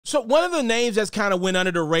So one of the names that's kind of went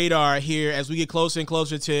under the radar here as we get closer and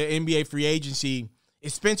closer to NBA free agency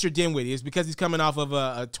is Spencer Dinwiddie. It's because he's coming off of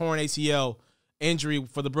a torn ACL injury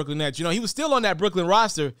for the Brooklyn Nets. You know, he was still on that Brooklyn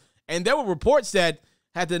roster, and there were reports that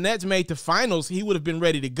had the Nets made the finals, he would have been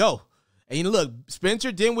ready to go. And you know, look,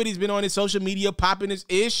 Spencer Dinwiddie's been on his social media popping his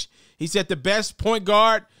ish. He said the best point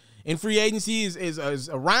guard in free agency is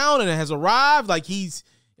around and has arrived. Like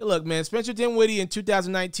look, man, Spencer Dinwiddie in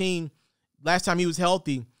 2019, last time he was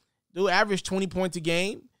healthy, dude averaged 20 points a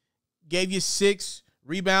game, gave you 6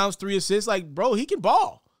 rebounds, 3 assists. Like, bro, he can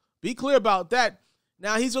ball. Be clear about that.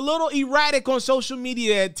 Now, he's a little erratic on social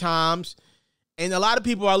media at times, and a lot of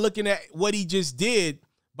people are looking at what he just did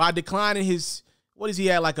by declining his, what is he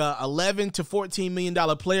at, like a $11 to $14 million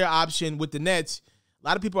player option with the Nets. A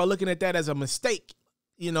lot of people are looking at that as a mistake.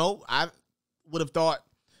 You know, I would have thought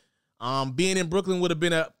being in Brooklyn would have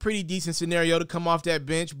been a pretty decent scenario to come off that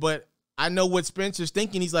bench, but I know what Spencer's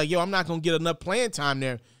thinking. He's like, yo, I'm not going to get enough playing time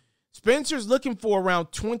there. Spencer's looking for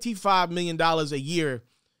around $25 million a year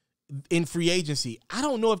in free agency. I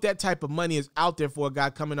don't know if that type of money is out there for a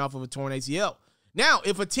guy coming off of a torn ACL. Now,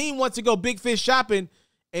 if a team wants to go big fish shopping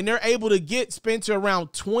and they're able to get Spencer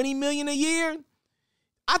around $20 million a year,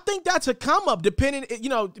 I think that's a come up, depending, you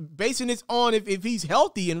know, basing this on if he's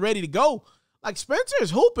healthy and ready to go. Like, Spencer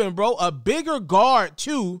is hooping, bro. A bigger guard,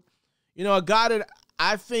 too. You know, a guy that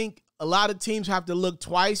I think a lot of teams have to look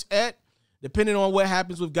twice at, depending on what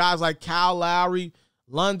happens with guys like Kyle Lowry,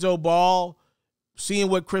 Lonzo Ball, seeing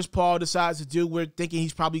what Chris Paul decides to do. We're thinking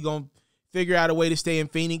he's probably going to figure out a way to stay in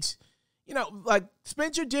Phoenix. You know, like,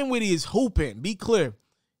 Spencer Dinwiddie is hooping. Be clear.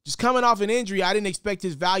 Just coming off an injury, I didn't expect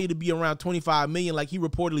his value to be around $25 million like he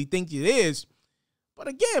reportedly thinks it is. But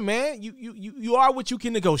again, man, you are what you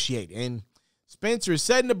can negotiate. And Spencer is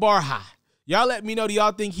setting the bar high. Y'all let me know, do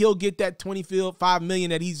y'all think he'll get that $25 million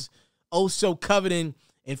that he's so coveting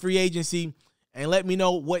in free agency? And let me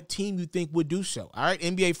know what team you think would do so. All right,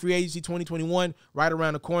 NBA free agency 2021 right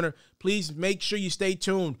around the corner. Please make sure you stay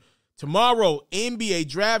tuned. Tomorrow, NBA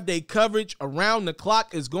Draft Day coverage around the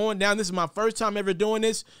clock is going down. This is my first time ever doing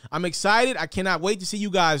this. I'm excited. I cannot wait to see you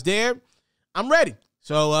guys there. I'm ready.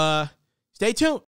 So stay tuned.